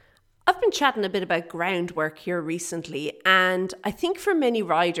I've been chatting a bit about groundwork here recently, and I think for many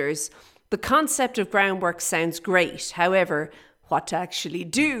riders, the concept of groundwork sounds great. However, what to actually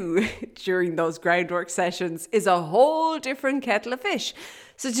do during those groundwork sessions is a whole different kettle of fish.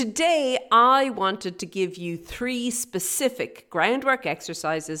 So today I wanted to give you 3 specific groundwork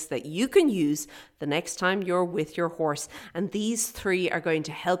exercises that you can use the next time you're with your horse. And these 3 are going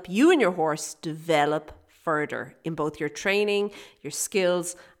to help you and your horse develop further in both your training, your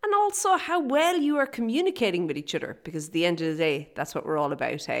skills, and also how well you are communicating with each other. Because at the end of the day, that's what we're all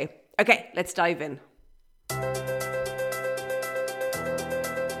about, hey? Okay, let's dive in.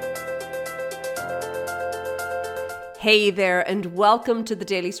 Hey there, and welcome to the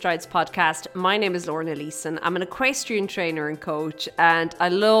Daily Strides podcast. My name is Lorna Leeson. I'm an equestrian trainer and coach, and I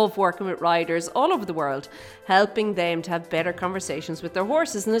love working with riders all over the world, helping them to have better conversations with their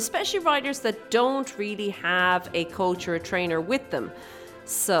horses, and especially riders that don't really have a coach or a trainer with them.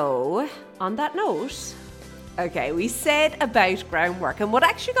 So, on that note, okay, we said about groundwork, and what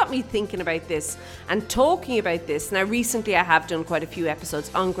actually got me thinking about this and talking about this, now recently I have done quite a few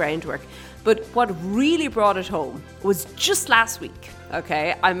episodes on groundwork, but what really brought it home was just last week,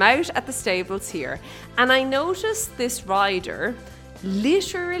 okay? I'm out at the stables here, and I noticed this rider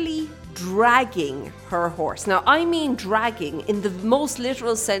literally dragging her horse. Now, I mean dragging in the most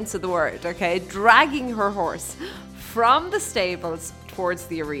literal sense of the word, okay? Dragging her horse from the stables towards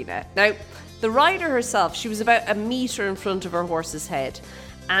the arena. Now, the rider herself, she was about a metre in front of her horse's head.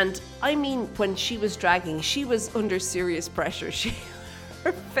 And I mean, when she was dragging, she was under serious pressure.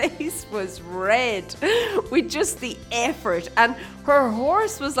 Her face was red with just the effort. And her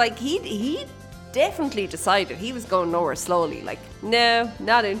horse was like, he definitely decided he was going nowhere slowly. Like, no,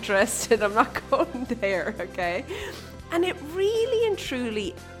 not interested. I'm not going there, okay? And it really and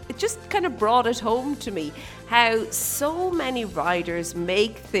truly, it just kind of brought it home to me how so many riders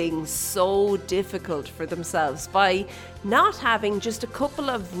make things so difficult for themselves by not having just a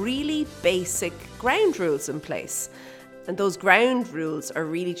couple of really basic ground rules in place. And those ground rules are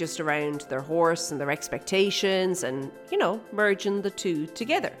really just around their horse and their expectations and, merging the two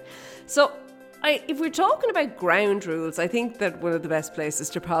together. So if we're talking about ground rules, I think that one of the best places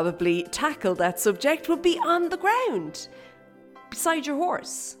to probably tackle that subject would be on the ground, beside your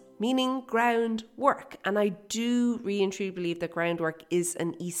horse, meaning groundwork. And I do really and truly believe that groundwork is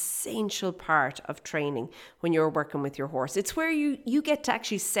an essential part of training when you're working with your horse. It's where you get to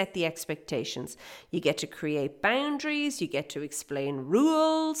actually set the expectations. You get to create boundaries. You get to explain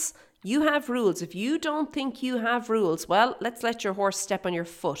rules. You have rules. If you don't think you have rules, well, let's let your horse step on your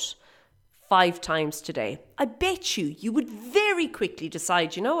foot 5 times today. I bet you would very quickly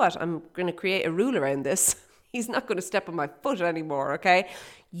decide, you know what, I'm going to create a rule around this. He's not going to step on my foot anymore, okay?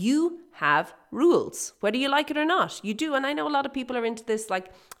 You have rules, whether you like it or not. You do, and I know a lot of people are into this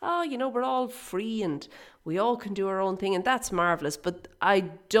like, we're all free and we all can do our own thing, and that's marvellous. But I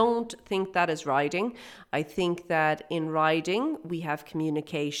don't think that is riding. I think that in riding, we have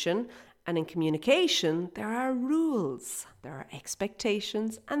communication, and in communication, there are rules, there are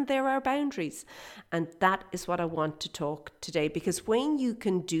expectations, and there are boundaries. And that is what I want to talk today, because when you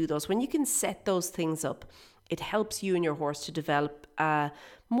can do those, when you can set those things up, it helps you and your horse to develop a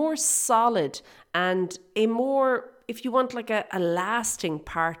more solid and a more, if you want, like a lasting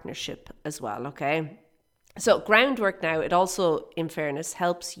partnership as well, okay? So groundwork now, it also, in fairness,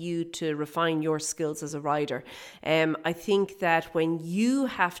 helps you to refine your skills as a rider. I think that when you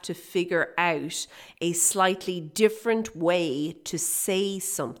have to figure out a slightly different way to say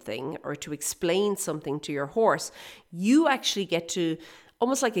something or to explain something to your horse, you actually get to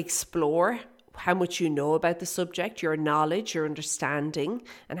almost like explore how much you know about the subject, your knowledge, your understanding,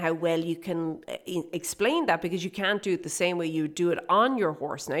 and how well you can explain that, because you can't do it the same way you do it on your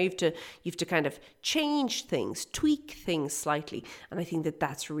horse. Now you have to kind of change things, tweak things slightly, and I think that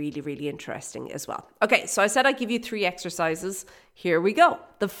that's really, really interesting as well. Okay, so I said I'd give you 3 exercises. Here we go.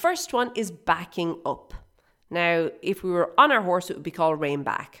 The first one is backing up. Now, if we were on our horse, it would be called rein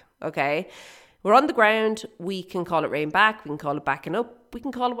back, okay? We're on the ground, we can call it rein back, we can call it backing up, we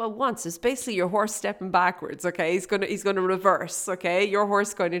can call it what once. It's basically your horse stepping backwards, okay? He's gonna reverse, okay? Your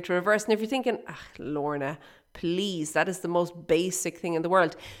horse going into reverse. And if you're thinking, Lorna, please, that is the most basic thing in the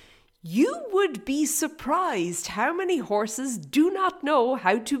world. You would be surprised how many horses do not know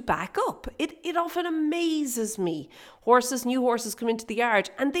how to back up. It often amazes me. New horses come into the yard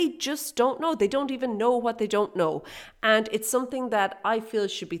and they just don't know. They don't even know what they don't know. And it's something that I feel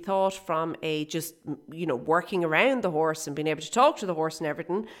should be taught from working around the horse and being able to talk to the horse and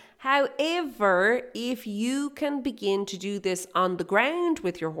everything. However, if you can begin to do this on the ground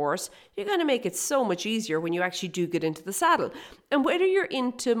with your horse, you're going to make it so much easier when you actually do get into the saddle. And whether you're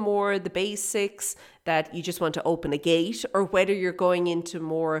into more more the basics that you just want to open a gate, or whether you're going into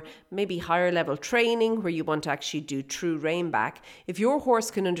more maybe higher level training where you want to actually do true rein back, if your horse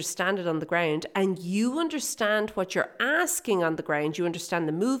can understand it on the ground and you understand what you're asking on the ground, you understand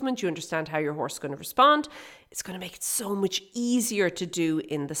the movement, you understand how your horse is going to respond, it's going to make it so much easier to do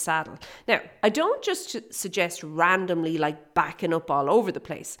in the saddle. Now, I don't just suggest randomly like backing up all over the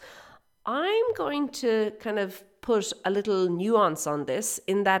place. I'm going to kind of put a little nuance on this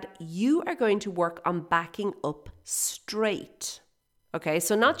in that you are going to work on backing up straight. Okay,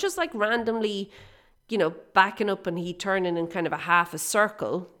 so not just like randomly, backing up and he turning in kind of a half a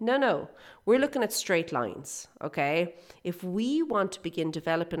circle. No, we're looking at straight lines. Okay, if we want to begin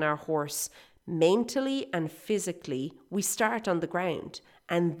developing our horse mentally and physically, we start on the ground.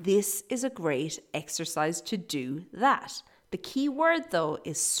 And this is a great exercise to do that. The key word though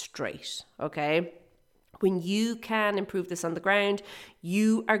is straight. Okay. When you can improve this on the ground,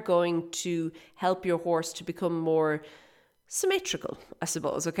 you are going to help your horse to become more symmetrical, I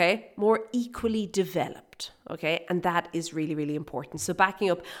suppose, okay? More equally developed, okay? And that is really, really important. So backing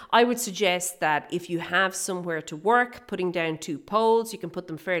up, I would suggest that if you have somewhere to work, putting down 2 poles, you can put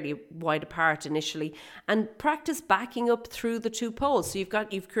them fairly wide apart initially and practice backing up through the 2 poles. So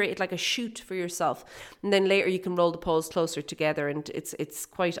you've created like a chute for yourself. And then later you can roll the poles closer together, and it's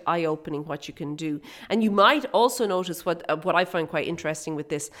quite eye-opening what you can do. And you might also notice what I find quite interesting with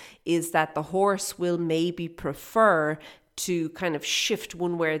this is that the horse will maybe prefer to kind of shift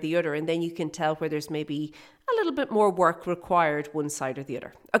one way or the other, and then you can tell where there's maybe a little bit more work required one side or the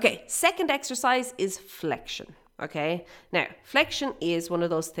other. Okay, second exercise is flexion. Okay, now flexion is one of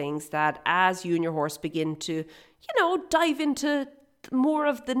those things that as you and your horse begin to, dive into more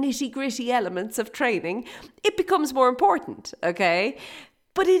of the nitty-gritty elements of training, it becomes more important, okay?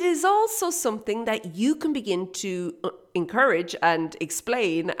 But it is also something that you can begin to encourage and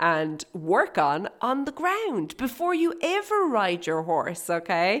explain and work on the ground before you ever ride your horse,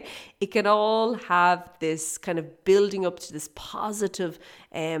 okay? It can all have this kind of building up to this positive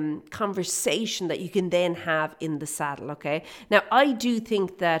conversation that you can then have in the saddle, okay? Now, I do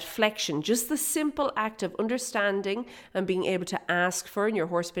think that flexion, just the simple act of understanding and being able to ask for, and your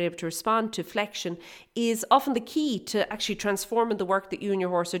horse being able to respond to flexion, is often the key to actually transforming the work that you and your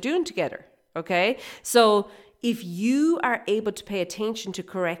horse are doing together, okay? So if you are able to pay attention to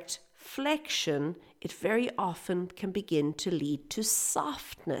correct flexion, it very often can begin to lead to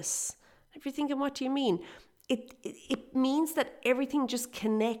softness. If you're thinking, what do you mean? It means that everything just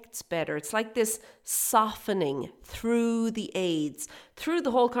connects better. It's like this softening through the aids, through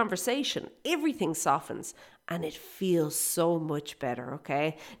the whole conversation. Everything softens and it feels so much better,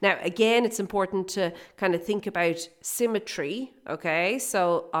 okay? Now, again, it's important to kind of think about symmetry, okay?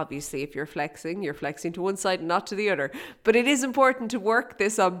 So obviously, if you're flexing to one side and not to the other. But it is important to work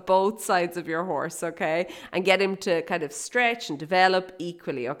this on both sides of your horse, okay? And get him to kind of stretch and develop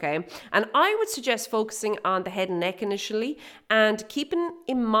equally, okay? And I would suggest focusing on the head and neck initially and keeping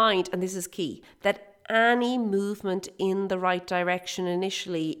in mind, and this is key, that any movement in the right direction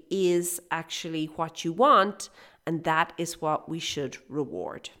initially is actually what you want, and that is what we should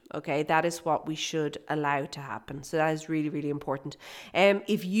reward. Okay, that is what we should allow to happen. So that is really, really important.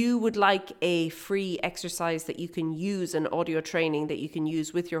 If you would like a free exercise that you can use, an audio training that you can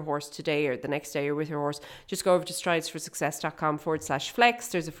use with your horse today or the next day or with your horse, just go over to stridesforsuccess.com/flex.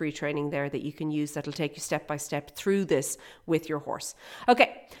 There's a free training there that you can use that'll take you step by step through this with your horse.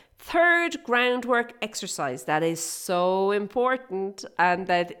 Okay. Third groundwork exercise that is so important and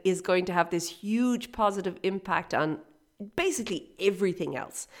that is going to have this huge positive impact on basically everything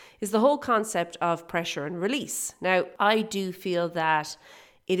else is the whole concept of pressure and release. Now, I do feel that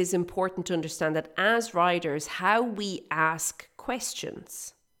it is important to understand that as riders, how we ask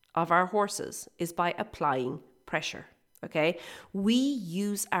questions of our horses is by applying pressure, okay? We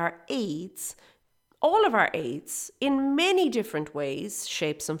use our aids, all of our aids, in many different ways,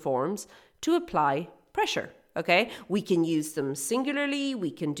 shapes and forms, to apply pressure, okay? We can use them singularly, we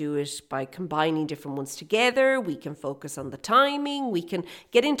can do it by combining different ones together, we can focus on the timing, we can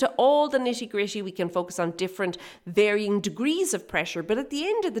get into all the nitty-gritty, we can focus on different varying degrees of pressure, but at the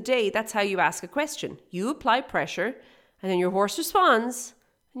end of the day, that's how you ask a question. You apply pressure, and then your horse responds,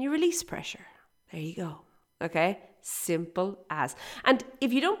 and you release pressure. There you go, okay? Simple as. And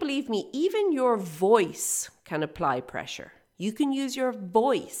if you don't believe me, even your voice can apply pressure. You can use your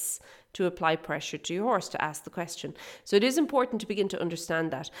voice to apply pressure to your horse to ask the question. So it is important to begin to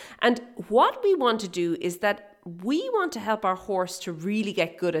understand that. And what we want to do is that we want to help our horse to really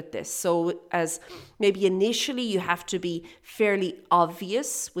get good at this. So as maybe initially you have to be fairly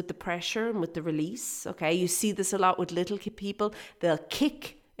obvious with the pressure and with the release. Okay, you see this a lot with little people. They'll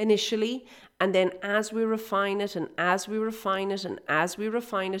kick initially. And then as we refine it and as we refine it and as we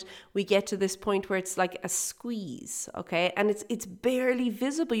refine it, we get to this point where it's like a squeeze, okay? And it's barely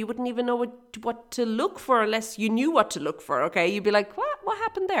visible. You wouldn't even know what to look for unless you knew what to look for, okay? You'd be like, what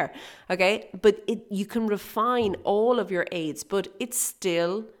happened there? Okay, but you can refine all of your aids, but it's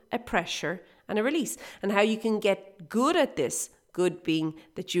still a pressure and a release. And how you can get good at this, good being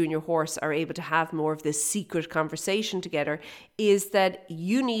that you and your horse are able to have more of this secret conversation together, is that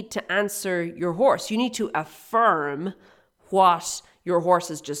you need to answer your horse. You need to affirm what your horse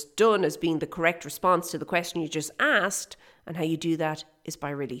has just done as being the correct response to the question you just asked. And how you do that is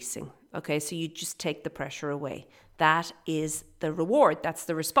by releasing. Okay, so you just take the pressure away. That is the reward. That's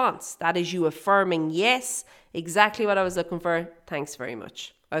the response. That is you affirming, yes, exactly what I was looking for. Thanks very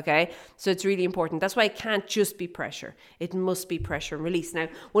much. Okay, so it's really important. That's why it can't just be pressure. It must be pressure and release. Now,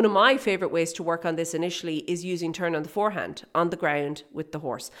 one of my favorite ways to work on this initially is using turn on the forehand on the ground with the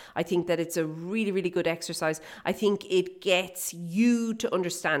horse. I think that it's a really, really good exercise. I think it gets you to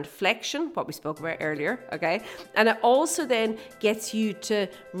understand flexion, what we spoke about earlier, okay? And it also then gets you to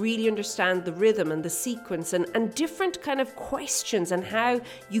really understand the rhythm and the sequence and different kind of questions and how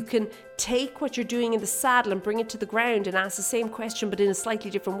you can take what you're doing in the saddle and bring it to the ground and ask the same question but in a slightly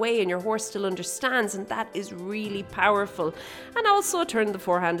different way, and your horse still understands, and that is really powerful. And also turn the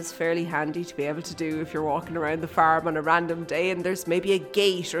forehand is fairly handy to be able to do if you're walking around the farm on a random day and there's maybe a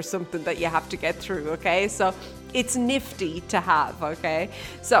gate or something that you have to get through, okay? So it's nifty to have, okay?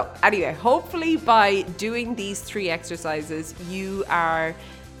 So anyway, hopefully by doing these 3 exercises, you are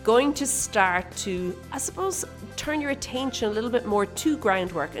going to start to, I suppose, turn your attention a little bit more to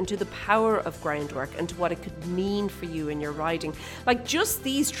groundwork and to the power of groundwork and to what it could mean for you in your riding. Like just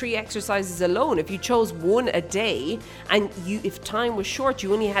these 3 exercises alone, if you chose one a day and if time was short,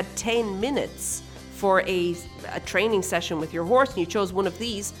 you only had 10 minutes for a training session with your horse and you chose one of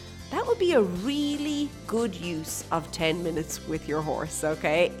these, that would be a really good use of 10 minutes with your horse,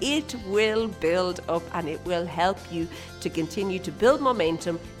 okay? It will build up and it will help you to continue to build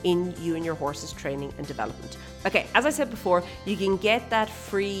momentum in you and your horse's training and development. Okay, as I said before, you can get that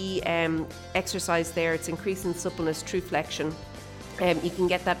free exercise there. It's increasing suppleness, true flexion. You can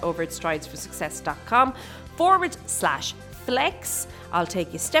get that over at stridesforsuccess.com/flex. I'll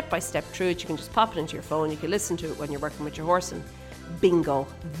take you step by step through it. You can just pop it into your phone. You can listen to it when you're working with your horse and bingo,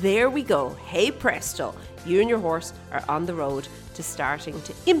 there we go. Hey presto, you and your horse are on the road to starting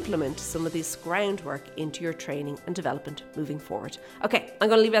to implement some of this groundwork into your training and development moving forward. Okay, I'm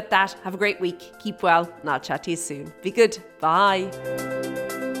going to leave it at that. Have a great week. Keep well, and I'll chat to you soon. Be good. Bye.